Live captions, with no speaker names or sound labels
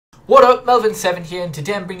What up, Melvin7 here, and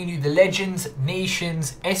today I'm bringing you the Legends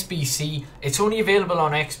Nations SBC. It's only available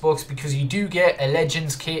on Xbox because you do get a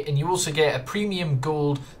Legends kit and you also get a premium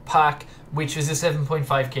gold pack, which is a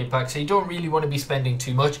 7.5k pack, so you don't really want to be spending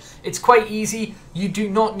too much. It's quite easy. You do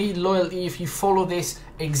not need loyalty. If you follow this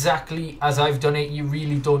exactly as I've done it, you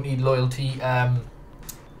really don't need loyalty.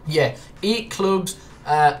 Yeah, 8 clubs,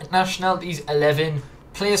 nationalities 11,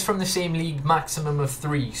 players from the same league, maximum of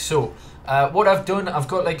 3. So what I've done, I've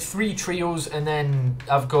got like 3 trios, and then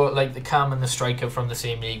I've got like the cam and the striker from the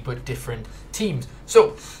same league but different teams.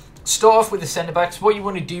 So start off with the centre backs. What you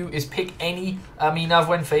want to do is pick any. I mean, I've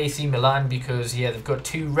went for AC Milan because yeah, they've got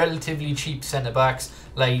 2 relatively cheap centre backs.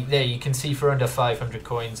 Like there you can see for under 500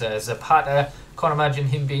 coins. Zapata, can't imagine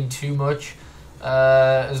him being too much,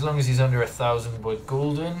 as long as he's under 1,000 with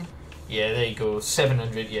golden. Yeah, there you go,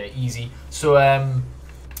 700. Yeah, easy. So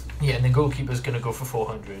yeah, and the goalkeeper's gonna go for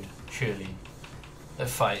 400, surely.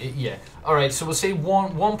 5, yeah. All right, so we'll say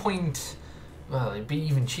one point. Well, it'd be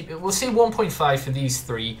even cheaper. We'll say 1.5 for these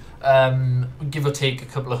 3, give or take a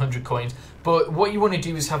couple of 100 coins. But what you want to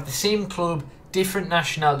do is have the same club, different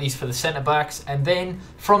nationalities for the centre backs, and then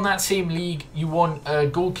from that same league, you want a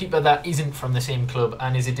goalkeeper that isn't from the same club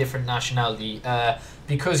and is a different nationality,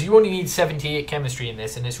 because you only need 78 chemistry in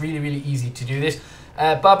this, and it's really, really easy to do this.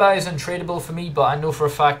 Baba is untradeable for me, but I know for a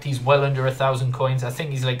fact he's well under 1,000 coins. I think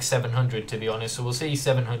he's like 700 to be honest, so we'll say he's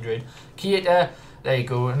 700. Keita, there you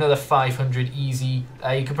go, another 500 easy.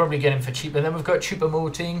 You could probably get him for cheaper. Then we've got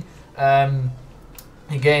Choupo-Moting,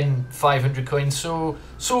 again 500 coins. So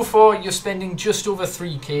far you're spending just over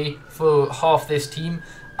 3k for half this team.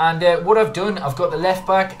 And what I've done, I've got the left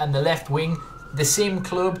back and the left wing, the same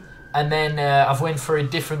club, and then I've went for a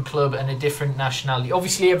different club and a different nationality.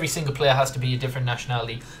 Obviously every single player has to be a different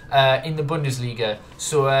nationality in the Bundesliga.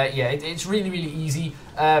 So yeah, it's really, really easy.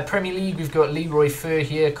 Premier League, we've got Leroy Fer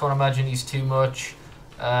here. Can't imagine he's too much.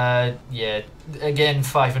 Yeah, again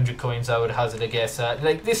 500 coins I would hazard a guess.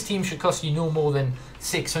 Like this team should cost you no more than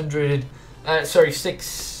 6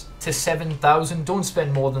 to 7,000. Don't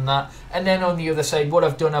spend more than that. And then on the other side, what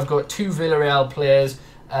I've done, I've got 2 Villarreal players,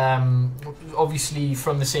 obviously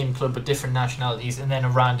from the same club but different nationalities, and then a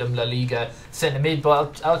random La Liga centre mid.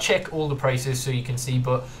 But I'll check all the prices so you can see,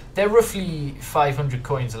 but they're roughly 500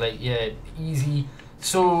 coins. Like, yeah, easy.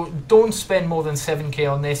 So don't spend more than 7k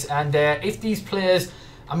on this. And if these players,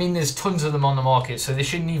 I mean, there's tons of them on the market, so they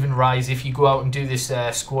shouldn't even rise if you go out and do this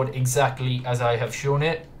squad exactly as I have shown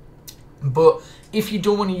it. But if you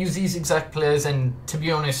don't want to use these exact players, and to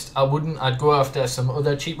be honest, I wouldn't, I'd go after some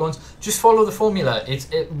other cheap ones, just follow the formula. It's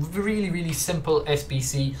a really, really simple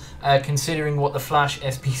SBC, considering what the Flash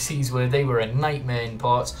SBCs were. They were a nightmare in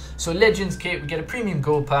parts. So Legends kit, we get a premium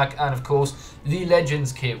gold pack, and of course, the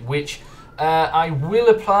Legends kit, which I will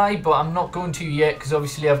apply, but I'm not going to yet, because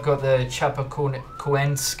obviously I've got the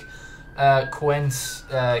Chapecoense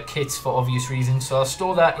kits for obvious reasons. So I'll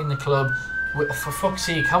store that in the club. For fuck's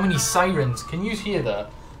sake, how many sirens? Can you hear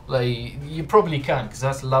that? Like, you probably can, because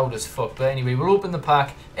that's loud as fuck. But anyway, we'll open the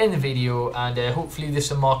pack in the video, and hopefully there's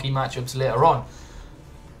some marquee matchups later on.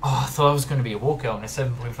 Oh, I thought it was going to be a walkout in a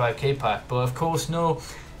 7.5k pack, but of course no.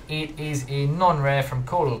 It is a non-rare from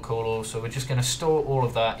Colo Colo, so we're just going to store all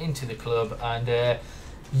of that into the club, and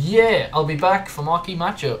yeah, I'll be back for marquee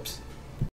matchups.